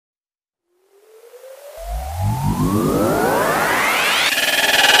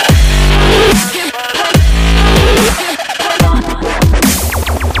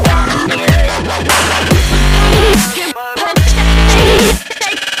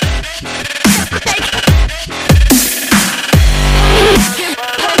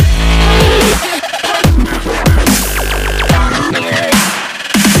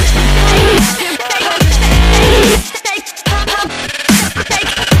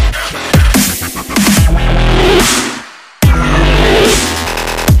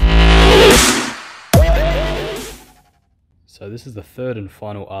So this is the third and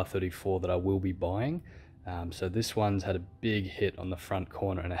final R34 that I will be buying. So this one's had a big hit on the front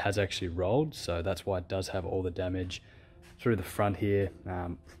corner and it has actually rolled. So that's why it does have all the damage through the front here.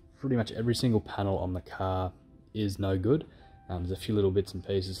 Pretty much every single panel on the car is no good. There's a few little bits and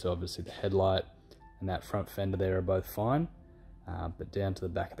pieces. So obviously the headlight and that front fender there are both fine. But down to the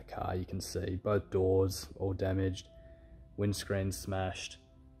back of the car, you can see both doors all damaged, windscreen smashed,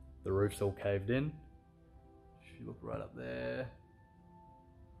 the roof's all caved in. If you look right up there,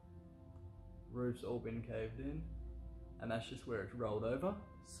 roof's all been caved in, and that's just where it's rolled over.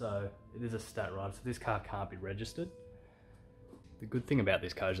 So it is a stat ride, so this car can't be registered. The good thing about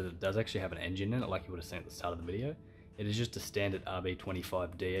this car is that it does actually have an engine in it, like you would have seen at the start of the video. It is just a standard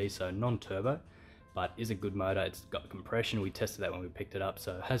RB25DE, so non-turbo, but is a good motor. It's got compression. We tested that when we picked it up,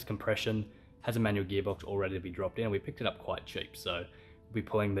 so it has compression, has a manual gearbox all ready to be dropped in. We picked it up quite cheap, so we'll be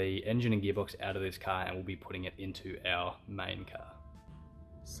pulling the engine and gearbox out of this car and we'll be putting it into our main car.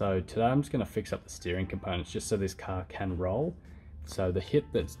 So today I'm just going to fix up the steering components just so this car can roll. So the hit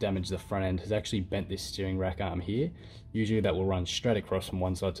that's damaged the front end has actually bent this steering rack arm here. Usually that will run straight across from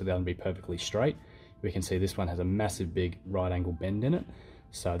one side to the other and be perfectly straight. We can see this one has a massive big right angle bend in it.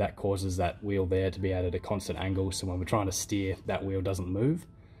 So that causes that wheel there to be at a constant angle. So when we're trying to steer, that wheel doesn't move,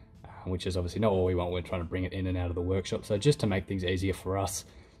 which is obviously not what we want. We're trying to bring it in and out of the workshop. So just to make things easier for us,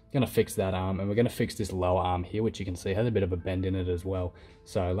 going to fix that arm, and we're going to fix this lower arm here, which you can see has a bit of a bend in it as well.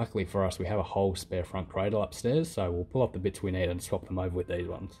 So luckily for us, we have a whole spare front cradle upstairs, so we'll pull off the bits we need and swap them over with these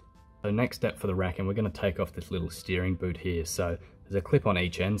ones. So next step for the rack, and we're going to take off this little steering boot here. So there's a clip on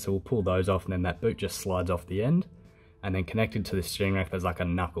each end, so we'll pull those off, and then that boot just slides off the end. And then connected to the steering rack, there's like a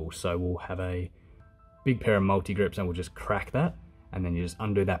knuckle. So we'll have a big pair of multi-grips and we'll just crack that. And then you just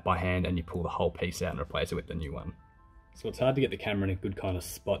undo that by hand and you pull the whole piece out and replace it with the new one. So it's hard to get the camera in a good kind of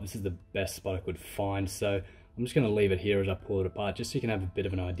spot. This is the best spot I could find. So I'm just going to leave it here as I pull it apart, just so you can have a bit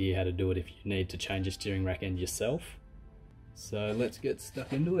of an idea how to do it if you need to change a steering rack end yourself. So let's get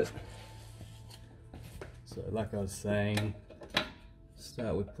stuck into it. So like I was saying,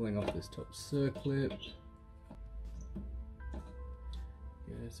 start with pulling off this top circlip.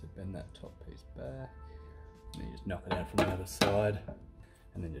 Yeah, so bend that top piece back. And then you just knock it out from the other side,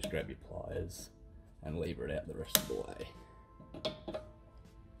 and then just grab your pliers and lever it out the rest of the way.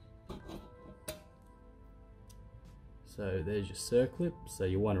 So there's your circlip. So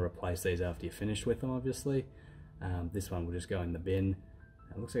you want to replace these after you're finished with them, obviously. This one will just go in the bin.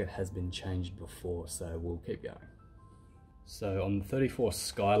 It looks like it has been changed before, so we'll keep going. So on the 34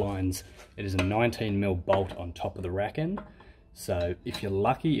 Skylines, it is a 19mm bolt on top of the rack end. So if you're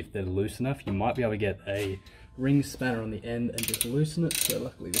lucky, if they're loose enough, you might be able to get a ring spanner on the end and just loosen it. So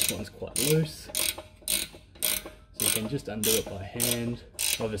luckily this one's quite loose. So you can just undo it by hand.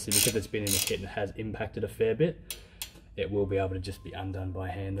 Obviously because it's been in the kit and it has impacted a fair bit, it will be able to just be undone by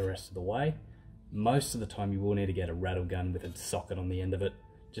hand the rest of the way. Most of the time you will need to get a rattle gun with a socket on the end of it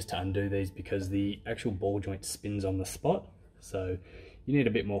just to undo these, because the actual ball joint spins on the spot. So you need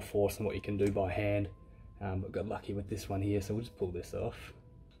a bit more force than what you can do by hand. But got lucky with this one here, so we'll just pull this off.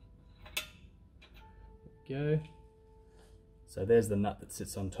 There we go. So there's the nut that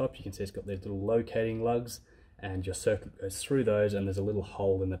sits on top. You can see it's got these little locating lugs, and your circuit goes through those, and there's a little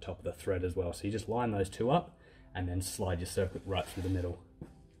hole in the top of the thread as well. So you just line those two up and then slide your circuit right through the middle.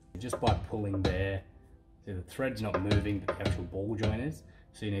 Just by pulling there, see the thread's not moving, but the actual ball joint is.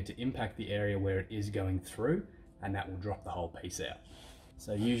 So you need to impact the area where it is going through, and that will drop the whole piece out.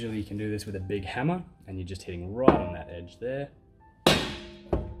 So usually you can do this with a big hammer, and you're just hitting right on that edge there. So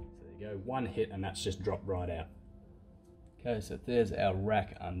there you go, one hit and that's just dropped right out. Okay, so there's our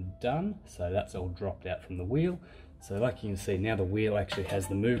rack undone. So that's all dropped out from the wheel. So like you can see now, the wheel actually has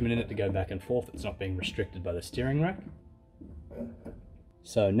the movement in it to go back and forth. It's not being restricted by the steering rack.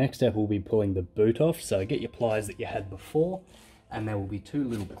 So next step we'll be pulling the boot off. So get your pliers that you had before, and there will be two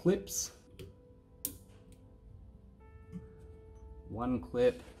little clips. One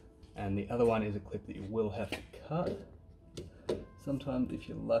clip, and the other one is a clip that you will have to cut. Sometimes if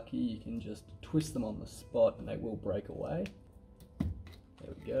you're lucky you can just twist them on the spot and they will break away.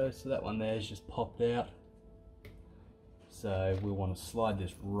 There we go, so that one there is just popped out. So we want to slide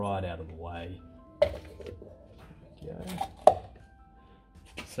this right out of the way. Go.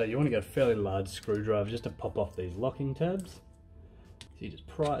 So you want to get a fairly large screwdriver just to pop off these locking tabs. So you just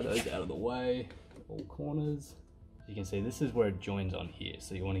pry those out of the way, all corners. You can see this is where it joins on here.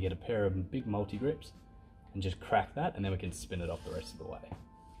 So you want to get a pair of big multi-grips and just crack that, and then we can spin it off the rest of the way.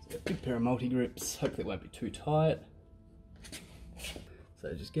 So get a big pair of multi-grips, hopefully it won't be too tight.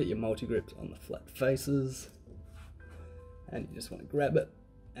 So just get your multi-grips on the flat faces, and you just want to grab it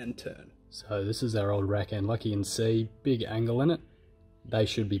and turn. So this is our old rack end. Like you can see, big angle in it. They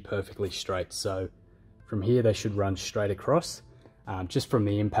should be perfectly straight. So from here, they should run straight across. Just from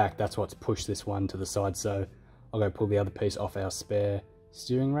the impact, that's what's pushed this one to the side. So I'll go pull the other piece off our spare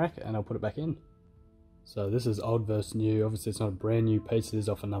steering rack and I'll put it back in. So this is old versus new. Obviously it's not a brand new piece, it is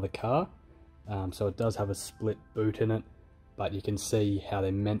off another car. So it does have a split boot in it, but you can see how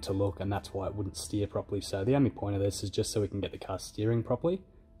they're meant to look, and that's why it wouldn't steer properly. So the only point of this is just so we can get the car steering properly.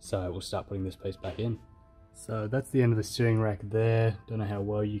 So we'll start putting this piece back in. So that's the end of the steering rack there. Don't know how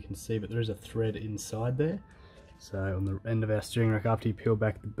well you can see, but there is a thread inside there. So on the end of our steering rack, after you peel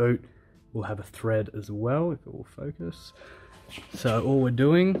back the boot, we'll have a thread as well, if it will focus. So all we're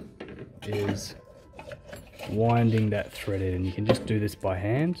doing is winding that thread in. You can just do this by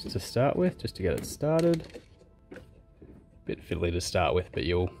hand to start with, just to get it started. Bit fiddly to start with, but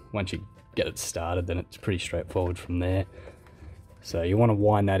once you get it started, then it's pretty straightforward from there. So you want to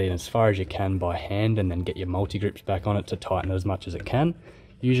wind that in as far as you can by hand, and then get your multi-grips back on it to tighten it as much as it can.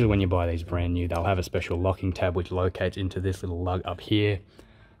 Usually when you buy these brand new, they'll have a special locking tab which locates into this little lug up here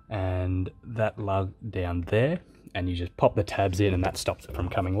and that lug down there, and you just pop the tabs in and that stops it from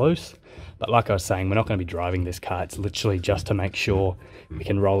coming loose. But like I was saying, we're not going to be driving this car. It's literally just to make sure we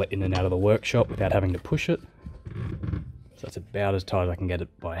can roll it in and out of the workshop without having to push it. So that's about as tight as I can get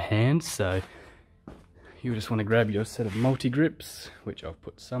it by hand. So you just want to grab your set of multi-grips, which I've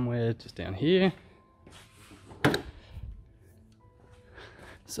put somewhere just down here.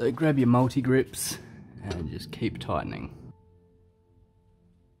 So grab your multi-grips and just keep tightening.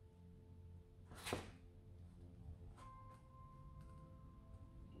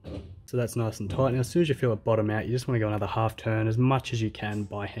 So that's nice and tight. Now as soon as you feel it bottom out, you just want to go another half turn as much as you can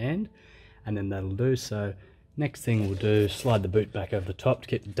by hand, and then that'll do. So next thing we'll do, slide the boot back over the top to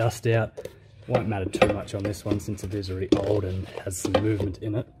get the dust out. Won't matter too much on this one since it is already old and has some movement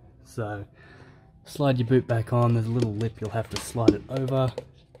in it. So slide your boot back on, there's a little lip you'll have to slide it over.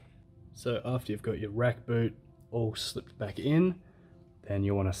 So after you've got your rack boot all slipped back in, then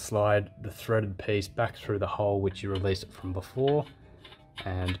you want to slide the threaded piece back through the hole which you released it from before,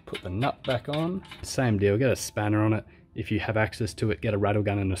 and put the nut back on. Same deal, get a spanner on it. If you have access to it, get a rattle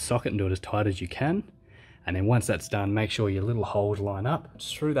gun in a socket and do it as tight as you can. And then once that's done, make sure your little holes line up.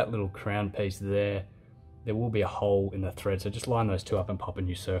 Just through that little crown piece there will be a hole in the thread, so just line those two up and pop a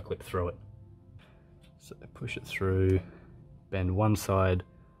new circlip through it. So push it through, bend one side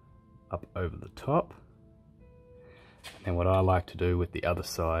up over the top. And then what I like to do with the other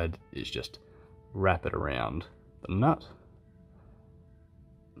side is just wrap it around the nut.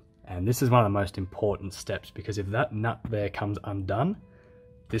 And this is one of the most important steps, because if that nut there comes undone,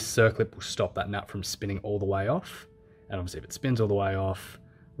 this circlip will stop that nut from spinning all the way off. And obviously if it spins all the way off,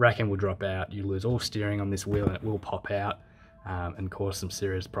 racking will drop out, you lose all steering on this wheel and it will pop out and cause some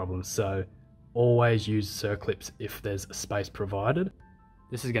serious problems. So always use circlips if there's a space provided.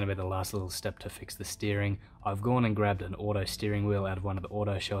 This is going to be the last little step to fix the steering. I've gone and grabbed an auto steering wheel out of one of the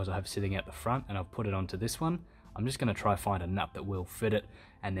auto shells I have sitting at the front, and I've put it onto this one. I'm just going to try find a nut that will fit it,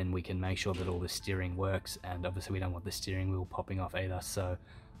 and then we can make sure that all the steering works, and obviously we don't want the steering wheel popping off either, so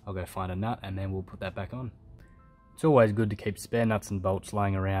I'll go find a nut and then we'll put that back on. It's always good to keep spare nuts and bolts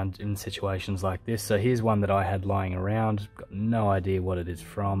lying around in situations like this. So here's one that I had lying around, got no idea what it is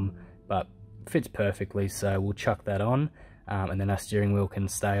from, but fits perfectly, so we'll chuck that on. And then our steering wheel can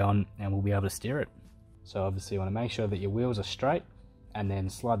stay on and we'll be able to steer it. So obviously you want to make sure that your wheels are straight, and then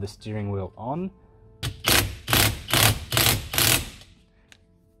slide the steering wheel on.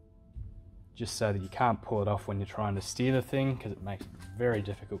 Just so that you can't pull it off when you're trying to steer the thing, because it makes it very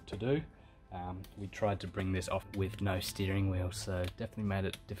difficult to do. We tried to bring this off with no steering wheel, so definitely made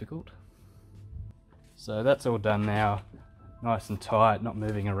it difficult. So that's all done now, nice and tight, not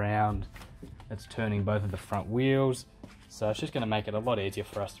moving around. It's turning both of the front wheels. So it's just going to make it a lot easier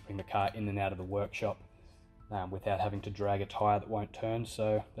for us to bring the car in and out of the workshop without having to drag a tyre that won't turn,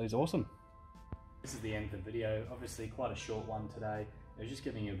 so that is awesome. This is the end of the video, obviously quite a short one today. It was just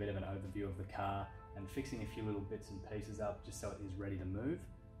giving you a bit of an overview of the car and fixing a few little bits and pieces up just so it is ready to move.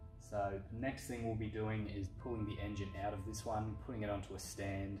 So the next thing we'll be doing is pulling the engine out of this one, putting it onto a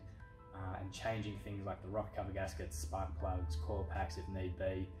stand, and changing things like the rocker cover gaskets, spark plugs, coil packs if need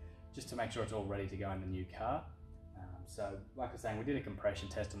be, just to make sure it's all ready to go in the new car. So like I was saying, we did a compression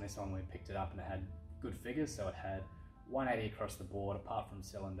test on this one. We picked it up and it had good figures. So it had 180 across the board, apart from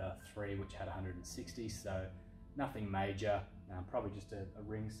cylinder 3, which had 160. So nothing major, probably just a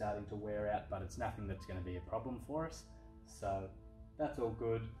ring starting to wear out, but it's nothing that's going to be a problem for us. So that's all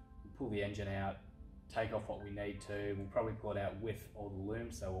good. We'll pull the engine out, take off what we need to. We'll probably pull it out with all the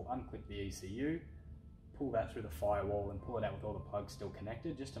looms. So we'll unclip the ECU, pull that through the firewall and pull it out with all the plugs still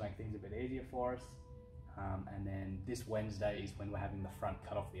connected, just to make things a bit easier for us. And then this Wednesday is when we're having the front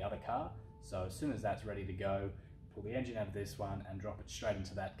cut off the other car. So as soon as that's ready to go, pull the engine out of this one and drop it straight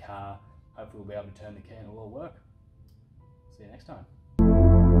into that car. Hopefully we'll be able to turn the key and it'll all work. See you next time.